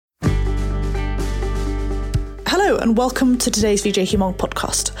Hello and welcome to today's VJ Hemonc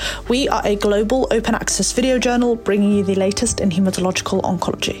podcast. We are a global open access video journal bringing you the latest in hematological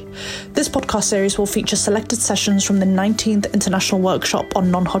oncology. This podcast series will feature selected sessions from the 19th International Workshop on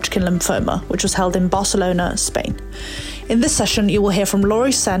Non-Hodgkin Lymphoma, which was held in Barcelona, Spain. In this session, you will hear from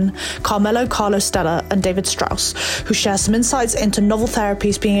Laurie Sen, Carmelo Carlos Stella, and David Strauss, who share some insights into novel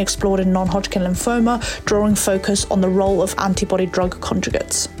therapies being explored in non-Hodgkin lymphoma, drawing focus on the role of antibody-drug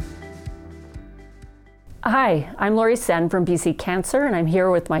conjugates. Hi, I'm Laurie Sen from BC Cancer, and I'm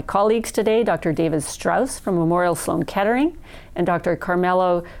here with my colleagues today, Dr. David Strauss from Memorial Sloan Kettering, and Dr.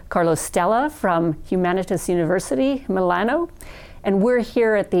 Carmelo Carlos Stella from Humanitas University, Milano. And we're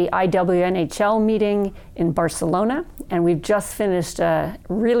here at the IWNHL meeting in Barcelona, and we've just finished a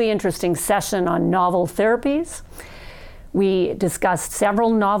really interesting session on novel therapies. We discussed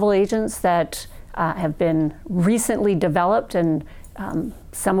several novel agents that have been recently developed, and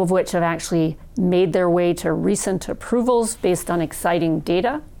some of which have actually made their way to recent approvals based on exciting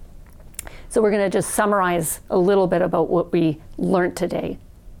data. So we're going to just summarize a little bit about what we learned today.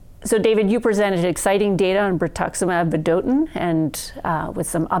 So David, you presented exciting data on brentuximab vedotin, and with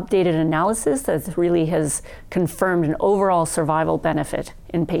some updated analysis that really has confirmed an overall survival benefit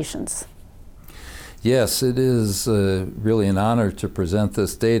in patients. Yes, it is really an honor to present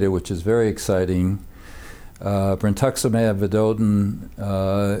this data, which is very exciting. Brentuximab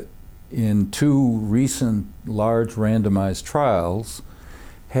vedotin in two recent large randomized trials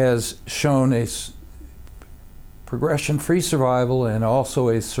has shown a progression-free survival and also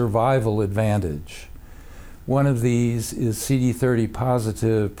a survival advantage. One of these is CD30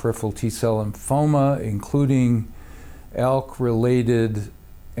 positive peripheral T-cell lymphoma, including ALK-related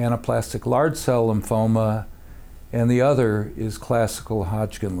anaplastic large cell lymphoma, and the other is classical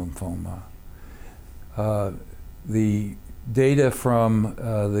Hodgkin lymphoma. The data from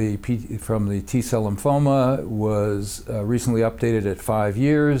the T-cell lymphoma was recently updated at 5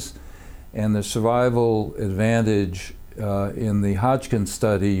 years, and the survival advantage in the Hodgkin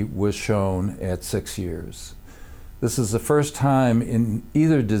study was shown at 6 years. This is the first time in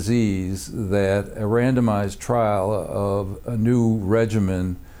either disease that a randomized trial of a new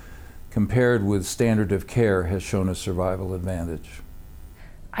regimen compared with standard of care has shown a survival advantage.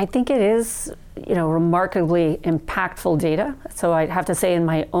 I think it is, remarkably impactful data. So I have to say, in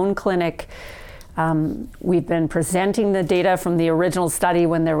my own clinic, we've been presenting the data from the original study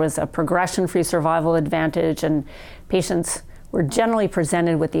when there was a progression-free survival advantage, and patients were generally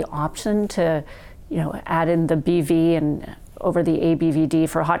presented with the option to, add in the BV and over the ABVD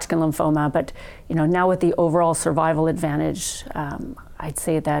for Hodgkin lymphoma. But, now with the overall survival advantage, I'd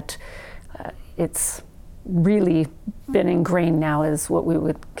say that it's really been ingrained now as what we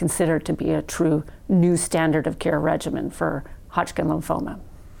would consider to be a true new standard of care regimen for Hodgkin lymphoma.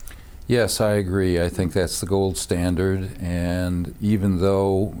 Yes, I agree. I think that's the gold standard, and even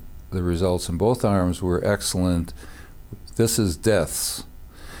though the results in both arms were excellent, this is deaths,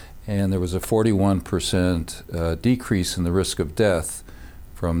 and there was a 41% decrease in the risk of death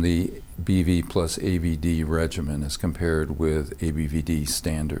from the BV plus AVD regimen as compared with ABVD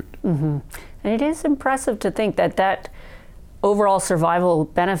standard. Mm-hmm. And it is impressive to think that overall survival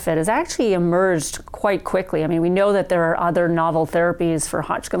benefit has actually emerged quite quickly. I mean, we know that there are other novel therapies for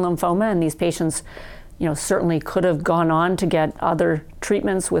Hodgkin lymphoma, and these patients, certainly could have gone on to get other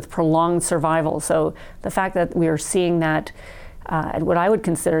treatments with prolonged survival. So the fact that we are seeing that at what I would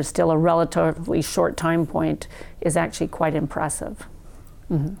consider still a relatively short time point is actually quite impressive.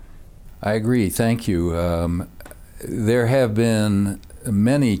 Mm-hmm. I agree. Thank you. There have been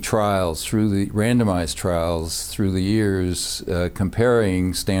many trials randomized trials through the years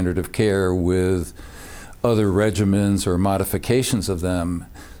comparing standard of care with other regimens or modifications of them.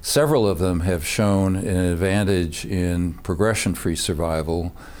 Several of them have shown an advantage in progression-free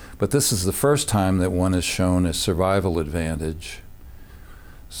survival, but this is the first time that one has shown a survival advantage.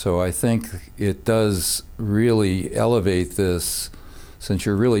 So I think it does really elevate this, since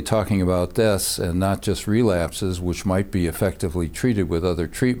you're really talking about deaths and not just relapses, which might be effectively treated with other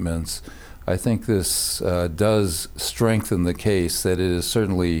treatments. I think this does strengthen the case that it is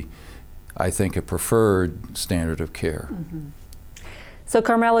certainly, I think, a preferred standard of care. Mm-hmm. So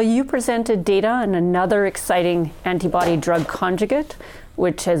Carmelo, you presented data on another exciting antibody-drug conjugate,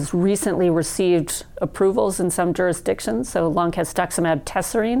 which has recently received approvals in some jurisdictions, so loncastuximab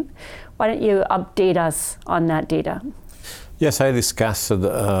tesirine. Why don't you update us on that data? Yes, I discussed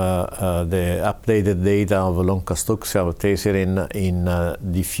the updated data of loncastuximab tesirine in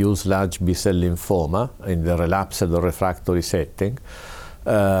diffuse large B-cell lymphoma in the relapsed or refractory setting.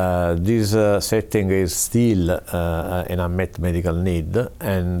 This setting is still an unmet medical need,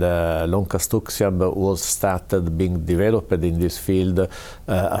 and loncastuximab was started being developed in this field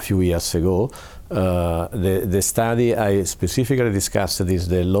a few years ago. The study I specifically discussed is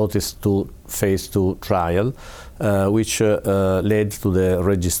the LOTIS-2 phase 2 trial, which led to the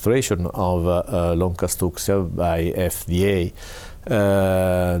registration of loncastuximab by FDA.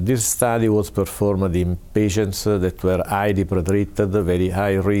 This study was performed in patients that were highly pretreated, very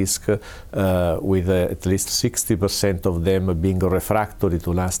high risk, with at least 60% of them being refractory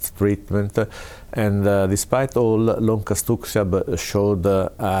to last treatment. And despite all, loncastuximab showed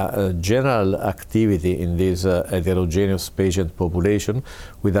a general activity in this heterogeneous patient population,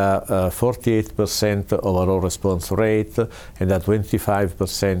 with a 48% overall response rate and a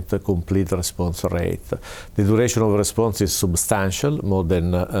 25% complete response rate. The duration of response is substantial, more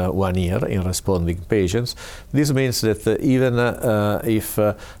than 1 year in responding patients. This means that even if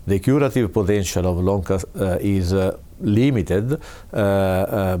the curative potential of lonca is limited,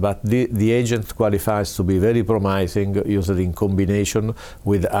 but the agent qualifies to be very promising, used in combination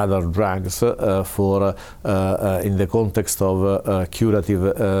with other drugs for in the context of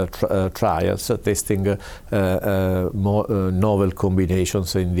curative trials, testing more novel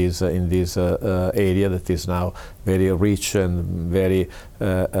combinations in this area that is now very rich and very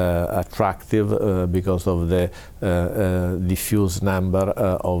attractive because of the diffuse number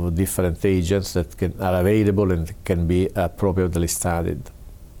of different agents that are available and can be appropriately studied.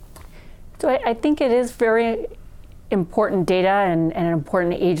 So I think it is very important data and an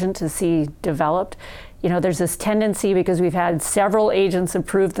important agent to see developed. You know, there's this tendency, because we've had several agents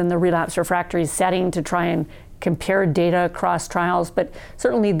approved in the relapse refractory setting, to try and compare data across trials, but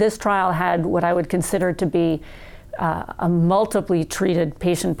certainly this trial had what I would consider to be a multiply treated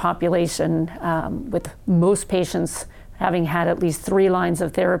patient population, with most patients having had at least 3 lines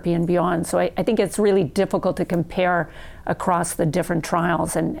of therapy and beyond. So I think it's really difficult to compare across the different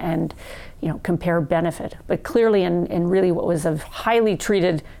trials and compare benefit. But clearly in really what was a highly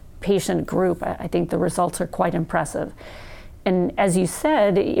treated patient group, I think the results are quite impressive. And as you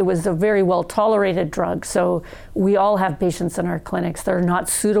said, it was a very well-tolerated drug. So we all have patients in our clinics that are not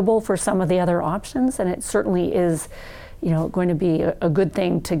suitable for some of the other options, and it certainly is, going to be a good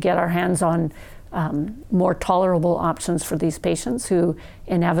thing to get our hands on more tolerable options for these patients who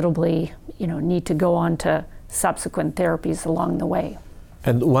inevitably, need to go on to subsequent therapies along the way.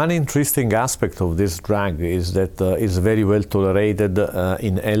 And one interesting aspect of this drug is that it's very well tolerated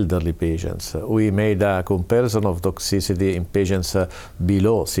in elderly patients. We made a comparison of toxicity in patients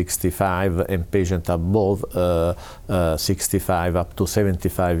below 65 and patients above 65 up to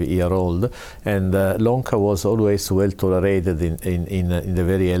 75-year-old, and lonca was always well tolerated in the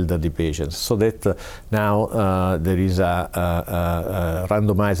very elderly patients. So that now there is a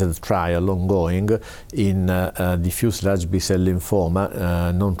randomized trial ongoing in diffuse large B-cell lymphoma,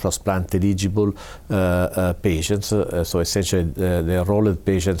 non-transplant eligible patients. So essentially the enrolled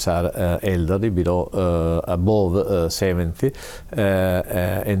patients are elderly, above 70,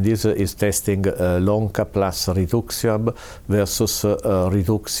 and this is testing lonca plus rituximab versus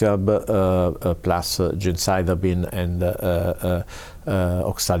rituximab plus gemcitabine and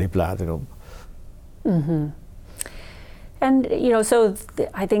oxaliplatinum. Mm-hmm. And, so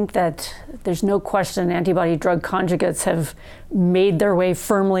I think that there's no question antibody drug conjugates have made their way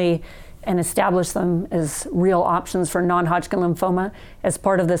firmly and established them as real options for non-Hodgkin lymphoma. As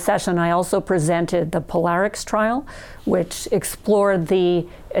part of the session, I also presented the POLARIX trial, which explored the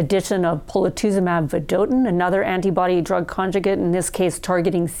addition of polatuzumab vedotin, another antibody drug conjugate, in this case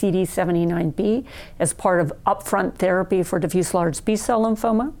targeting CD79B, as part of upfront therapy for diffuse large B-cell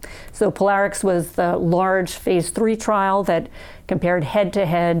lymphoma. So POLARIX was the large phase 3 trial that compared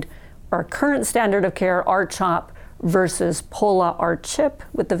head-to-head our current standard of care, R-CHOP, versus Pola-R-CHP,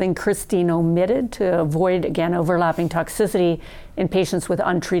 with the vincristine omitted to avoid, again, overlapping toxicity in patients with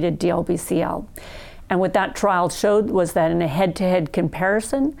untreated DLBCL. And what that trial showed was that in a head-to-head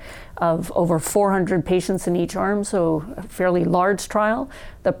comparison of over 400 patients in each arm, so a fairly large trial,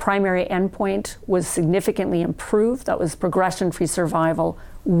 the primary endpoint was significantly improved. That was progression-free survival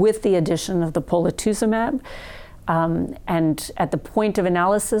with the addition of the polatuzumab. And at the point of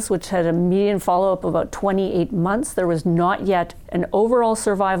analysis, which had a median follow-up of about 28 months, there was not yet an overall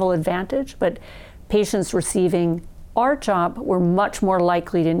survival advantage, but patients receiving R-CHOP were much more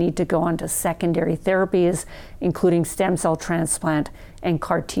likely to need to go on to secondary therapies, including stem cell transplant and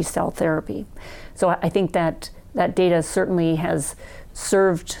CAR T-cell therapy. So I think that data certainly has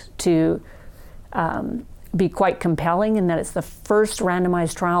served to be quite compelling in that it's the first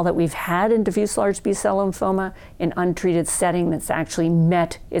randomized trial that we've had in diffuse large B-cell lymphoma in untreated setting that's actually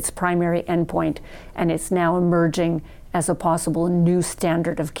met its primary endpoint, and it's now emerging as a possible new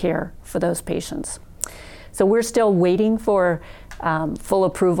standard of care for those patients. So we're still waiting for full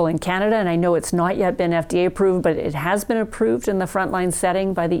approval in Canada, and I know it's not yet been FDA approved, but it has been approved in the frontline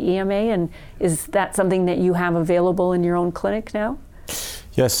setting by the EMA. And is that something that you have available in your own clinic now?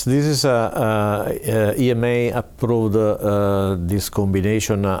 Yes, this is EMA approved this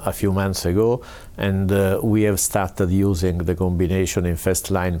combination a few months ago, and we have started using the combination in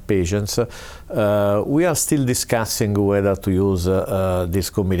first-line patients. We are still discussing whether to use this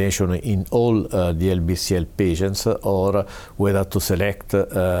combination in all DLBCL patients or whether to select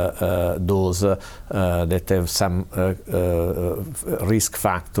those that have some risk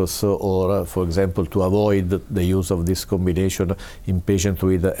factors, or, for example, to avoid the use of this combination in patients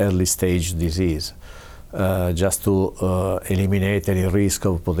with early stage disease, just to eliminate any risk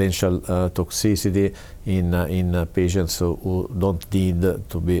of potential toxicity in patients who don't need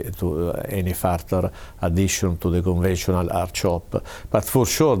to be any further addition to the conventional R-CHOP. But for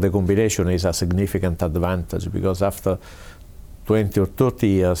sure the combination is a significant advantage, because after 20 or 30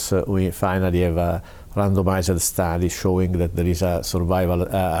 years we finally have a randomized study showing that there is a survival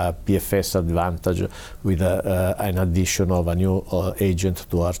PFS advantage with an addition of a new agent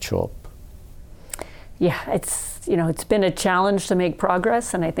to R-CHOP. Yeah, it's been a challenge to make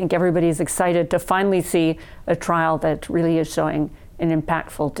progress, and I think everybody's excited to finally see a trial that really is showing an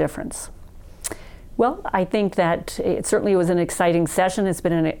impactful difference. Well, I think that it certainly was an exciting session. It's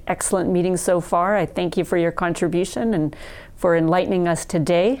been an excellent meeting so far. I thank you for your contribution and for enlightening us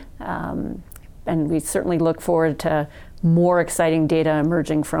today. And we certainly look forward to more exciting data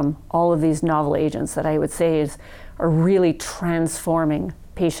emerging from all of these novel agents that I would say are really transforming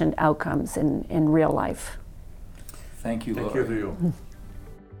patient outcomes in real life. Thank you, Laura. Thank you to you.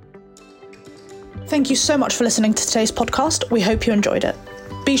 Thank you so much for listening to today's podcast. We hope you enjoyed it.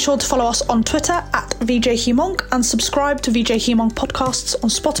 Be sure to follow us on Twitter @VJHemonc and subscribe to VJ Hemonc podcasts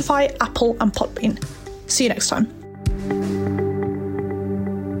on Spotify, Apple and Podbean. See you next time.